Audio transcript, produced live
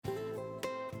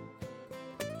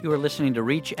You are listening to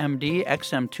ReachMD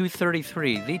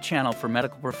XM233, the channel for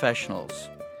medical professionals.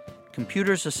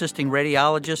 Computers assisting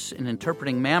radiologists in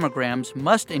interpreting mammograms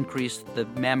must increase the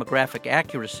mammographic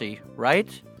accuracy,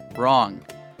 right? Wrong.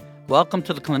 Welcome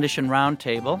to the Clinician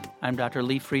Roundtable. I'm Dr.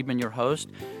 Lee Friedman, your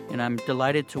host, and I'm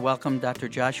delighted to welcome Dr.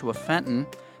 Joshua Fenton,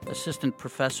 Assistant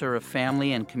Professor of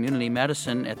Family and Community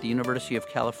Medicine at the University of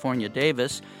California,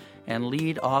 Davis, and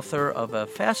lead author of a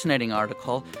fascinating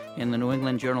article in the New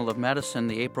England Journal of Medicine,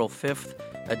 the April 5th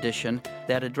edition,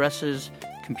 that addresses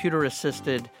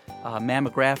computer-assisted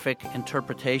mammographic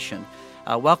interpretation.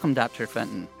 Welcome, Dr.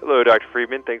 Fenton. Hello, Dr.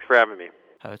 Friedman. Thanks for having me.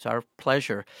 It's our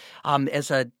pleasure. As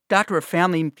a doctor of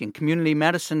family and community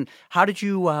medicine, how did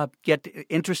you get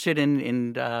interested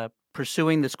in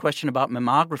pursuing this question about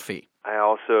mammography? I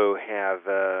also have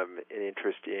an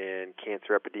interest in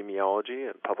cancer epidemiology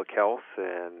and public health.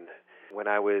 And when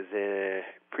I was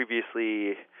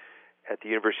previously at the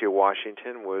University of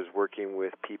Washington, was working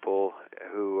with people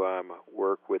who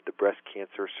work with the Breast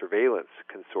Cancer Surveillance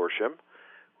Consortium,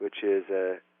 which is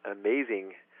an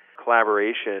amazing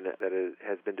collaboration that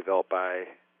has been developed by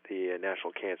the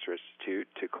National Cancer Institute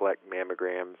to collect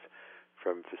mammograms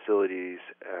from facilities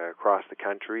across the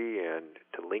country and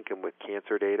to link them with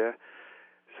cancer data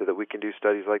so that we can do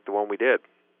studies like the one we did.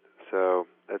 So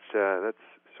that's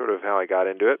sort of how I got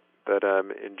into it. But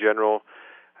in general,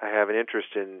 I have an interest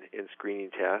in screening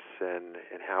tests and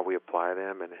how we apply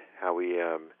them and how we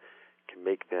can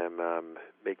make them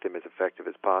as effective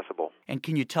as possible. And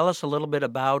can you tell us a little bit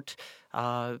about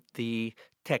the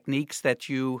techniques that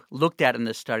you looked at in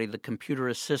this study, the computer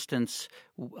assistance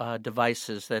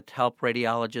devices that help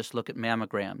radiologists look at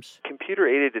mammograms?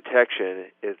 Computer-aided detection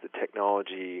is the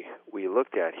technology we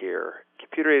looked at here.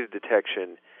 Computer-aided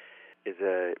detection is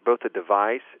both a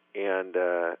device and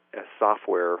a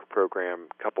software program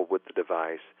coupled with the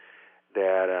device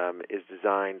that is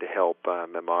designed to help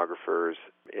mammographers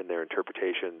in their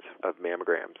interpretations of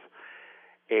mammograms.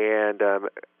 And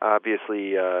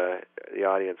obviously, the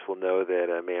audience will know that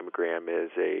a mammogram is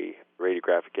a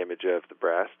radiographic image of the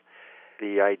breast.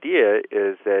 The idea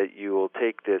is that you will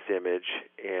take this image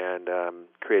and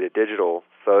create a digital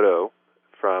photo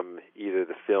from either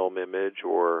the film image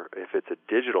or if it's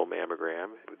a digital mammogram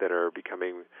that are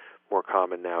becoming more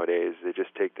common nowadays, they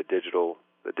just take the digital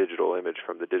image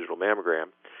from the digital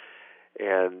mammogram.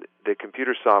 And the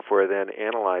computer software then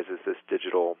analyzes this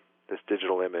digital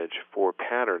image for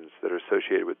patterns that are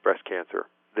associated with breast cancer.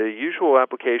 The usual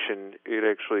application, it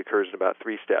actually occurs in about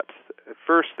 3 steps.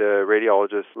 First, the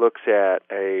radiologist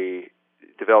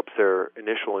develops their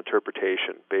initial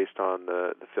interpretation based on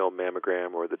the film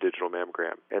mammogram or the digital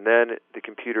mammogram. And then the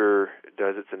computer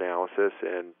does its analysis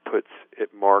and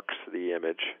marks the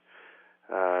image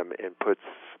and puts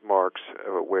marks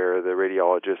where the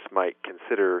radiologist might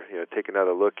consider, take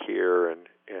another look here and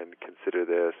consider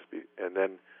this. And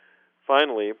then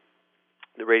finally,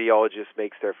 the radiologist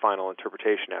makes their final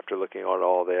interpretation after looking at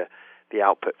all the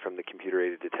output from the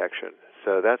computer-aided detection.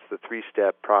 So that's the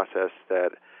 3-step process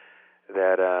that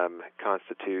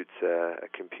constitutes a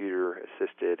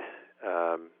computer-assisted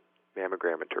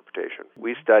mammogram interpretation.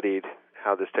 We studied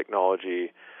how this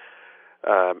technology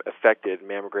affected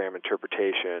mammogram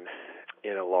interpretation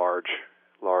in a large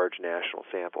national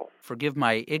sample. Forgive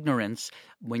my ignorance.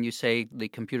 When you say the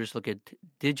computers look at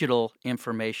digital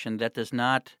information, that does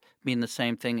not mean the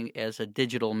same thing as a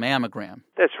digital mammogram.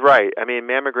 That's right. I mean,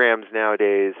 mammograms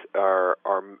nowadays are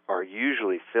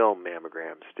usually film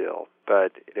mammograms still,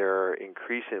 but there are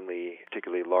increasingly,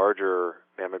 particularly larger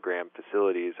mammogram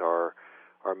facilities are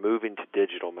moving to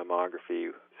digital mammography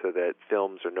so that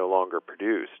films are no longer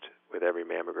produced with every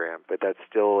mammogram. But that's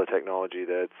still a technology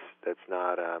that's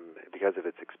not, because of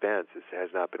its expense, it has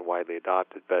not been widely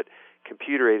adopted. But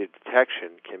computer-aided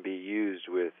detection can be used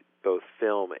with both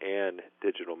film and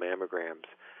digital mammograms.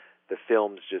 The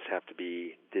films just have to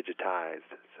be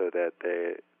digitized so that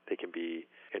they can be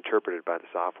interpreted by the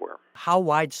software. How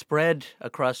widespread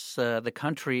across the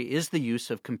country is the use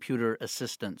of computer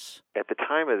assistance? At the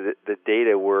time of the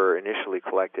data were initially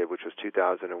collected, which was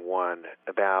 2001,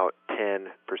 about 10%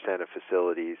 of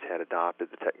facilities had adopted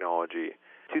the technology.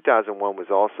 2001 was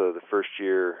also the first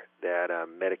year that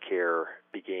Medicare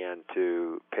began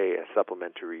to pay a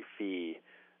supplementary fee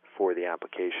for the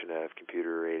application of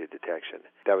computer-aided detection.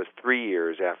 That was 3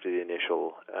 years after the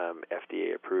initial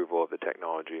FDA approval of the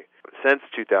technology. Since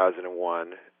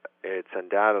 2001, it's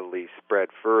undoubtedly spread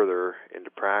further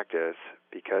into practice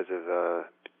because of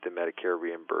the Medicare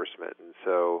reimbursement. And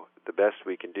so the best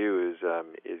we can do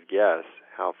is guess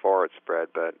how far it's spread,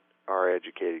 but our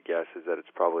educated guess is that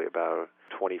it's probably about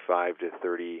 25 to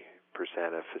 30%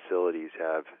 of facilities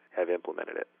have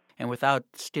implemented it. And without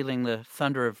stealing the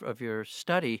thunder of your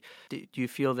study, do you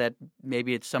feel that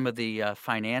maybe it's some of the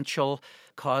financial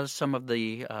cause some of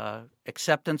the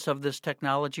acceptance of this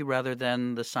technology rather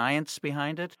than the science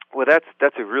behind it? Well,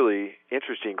 that's a really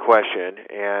interesting question,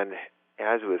 and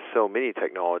as with so many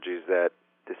technologies that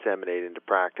disseminate into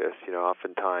practice,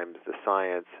 oftentimes the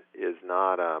science is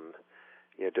not,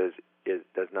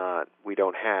 does not. We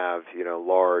don't have,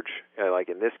 large, like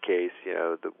in this case,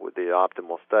 the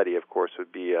optimal study, of course,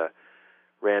 would be a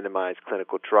randomized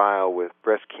clinical trial with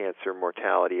breast cancer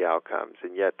mortality outcomes,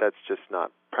 and yet that's just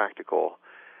not practical.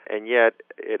 And yet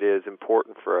it is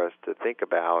important for us to think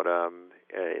about,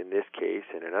 in this case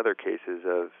and in other cases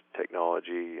of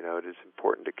technology, it is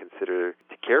important to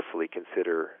carefully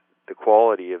consider the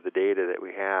quality of the data that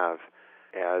we have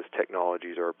as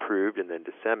technologies are approved and then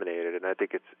disseminated. And I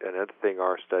think it's another thing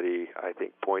our study,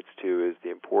 points to is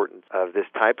the importance of this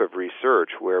type of research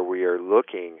where we're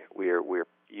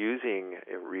using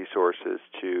resources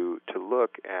to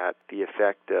look at the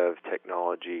effect of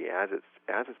technology as it's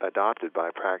adopted by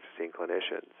practicing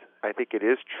clinicians. I think it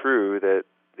is true that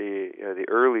the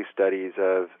early studies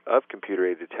of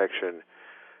computer-aided detection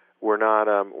were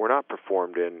not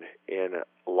performed in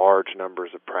large numbers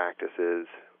of practices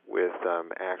with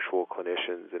actual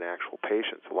clinicians and actual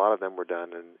patients. A lot of them were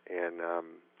done in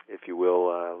if you will,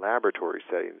 laboratory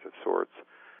settings of sorts,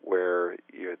 where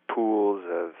pools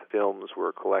of films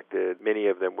were collected, many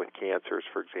of them with cancers,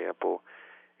 for example,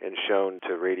 and shown to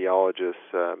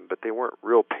radiologists, but they weren't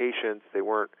real patients. They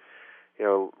weren't,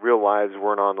 real lives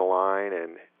weren't on the line,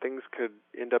 and things could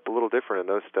end up a little different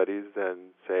in those studies than,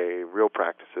 say, real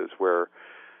practices where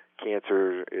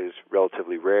cancer is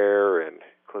relatively rare and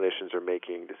clinicians are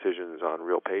making decisions on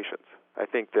real patients. I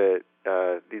think that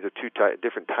these are two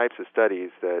different types of studies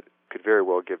that could very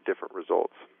well give different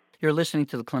results. You're listening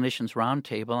to the Clinicians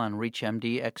Roundtable on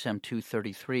ReachMD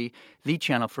XM233, the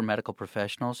channel for medical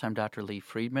professionals. I'm Dr. Lee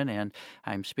Friedman, and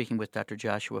I'm speaking with Dr.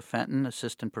 Joshua Fenton,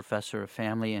 Assistant Professor of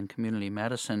Family and Community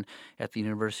Medicine at the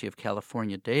University of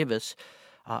California, Davis,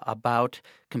 about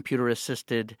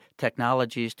computer-assisted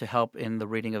technologies to help in the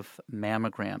reading of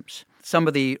mammograms. Some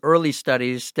of the early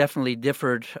studies definitely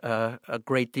differed a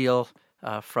great deal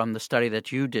from the study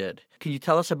that you did. Can you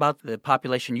tell us about the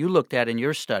population you looked at in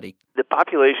your study? The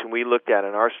population we looked at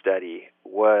in our study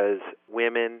was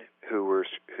women who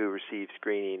received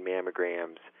screening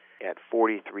mammograms at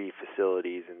 43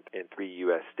 facilities in 3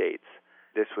 U.S. states.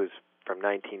 This was from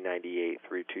 1998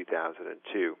 through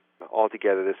 2002.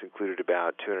 Altogether, this included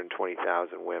about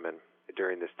 220,000 women.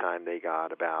 During this time, they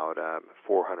got about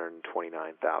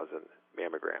 429,000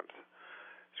 mammograms,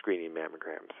 screening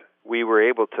mammograms. We were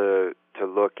able to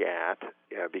look at,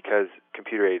 because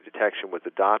computer-aided detection was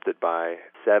adopted by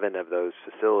 7 of those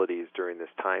facilities during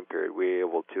this time period, we were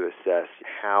able to assess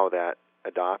how that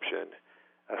adoption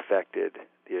affected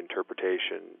the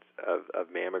interpretation of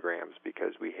mammograms,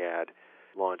 because we had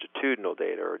longitudinal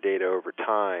data or data over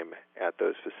time at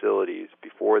those facilities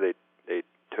before they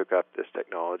took up this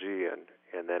technology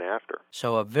and then after.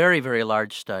 So a very, very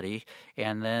large study,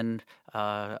 and then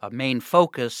a main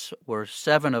focus were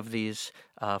 7 of these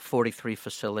 43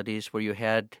 facilities where you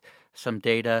had some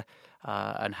data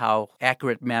on how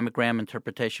accurate mammogram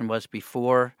interpretation was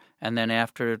before and then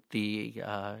after the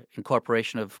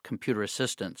incorporation of computer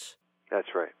assistance. That's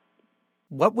right.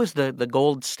 What was the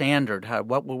gold standard?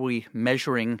 What were we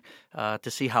measuring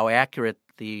to see how accurate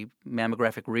the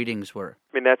mammographic readings were?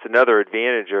 I mean, that's another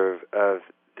advantage of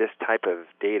this type of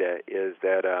data is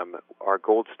that our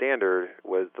gold standard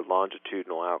was the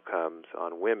longitudinal outcomes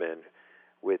on women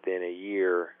within a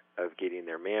year of getting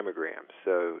their mammograms.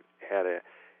 So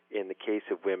in the case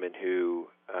of women who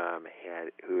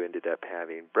ended up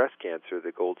having breast cancer,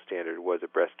 the gold standard was a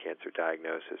breast cancer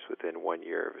diagnosis within 1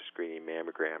 year of a screening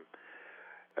mammogram.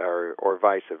 Or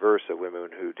vice versa, women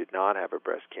who did not have a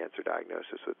breast cancer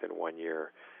diagnosis within 1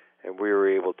 year. And we were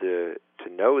able to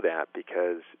know that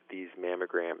because these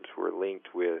mammograms were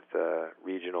linked with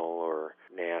regional or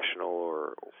national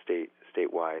or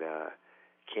statewide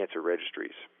cancer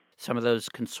registries. Some of those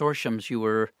consortiums you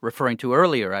were referring to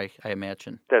earlier, I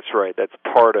imagine. That's right. That's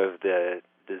part of the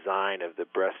design of the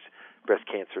Breast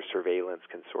Cancer Surveillance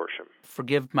Consortium.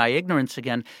 Forgive my ignorance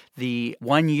again. The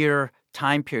 1 year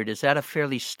time period, is that a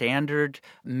fairly standard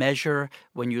measure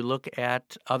when you look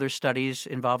at other studies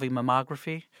involving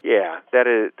mammography? Yeah, that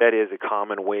is a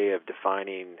common way of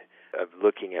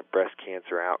looking at breast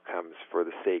cancer outcomes for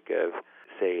the sake of,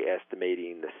 say,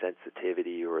 estimating the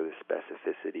sensitivity or the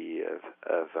specificity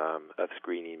of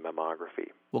screening mammography.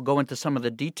 We'll go into some of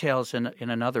the details in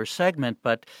another segment,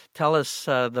 but tell us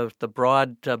the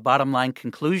broad bottom line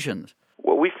conclusions.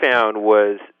 What we found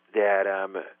was that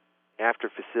after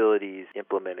facilities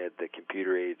implemented the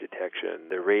computer-aided detection,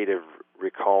 the rate of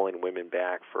recalling women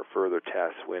back for further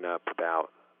tests went up about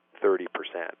 30%.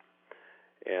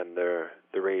 And the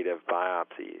rate of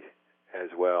biopsy as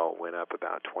well went up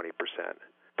about 20%.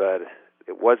 But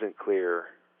it wasn't clear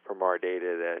from our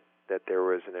data that there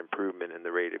was an improvement in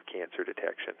the rate of cancer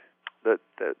detection.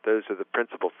 Those are the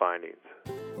principal findings.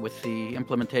 With the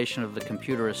implementation of the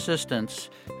computer assistance,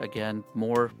 again,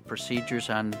 more procedures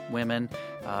on women,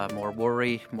 more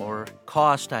worry, more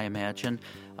cost, I imagine,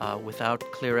 without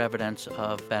clear evidence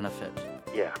of benefit.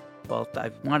 Yeah. Well, I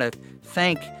want to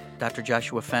thank Dr.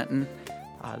 Joshua Fenton.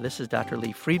 This is Dr.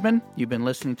 Lee Friedman. You've been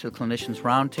listening to the Clinicians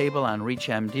Roundtable on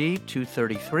ReachMD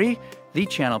 233, the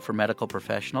channel for medical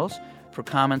professionals. For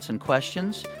comments and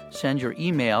questions, send your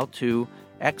email to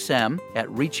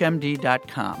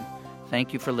xm@reachmd.com.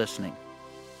 Thank you for listening.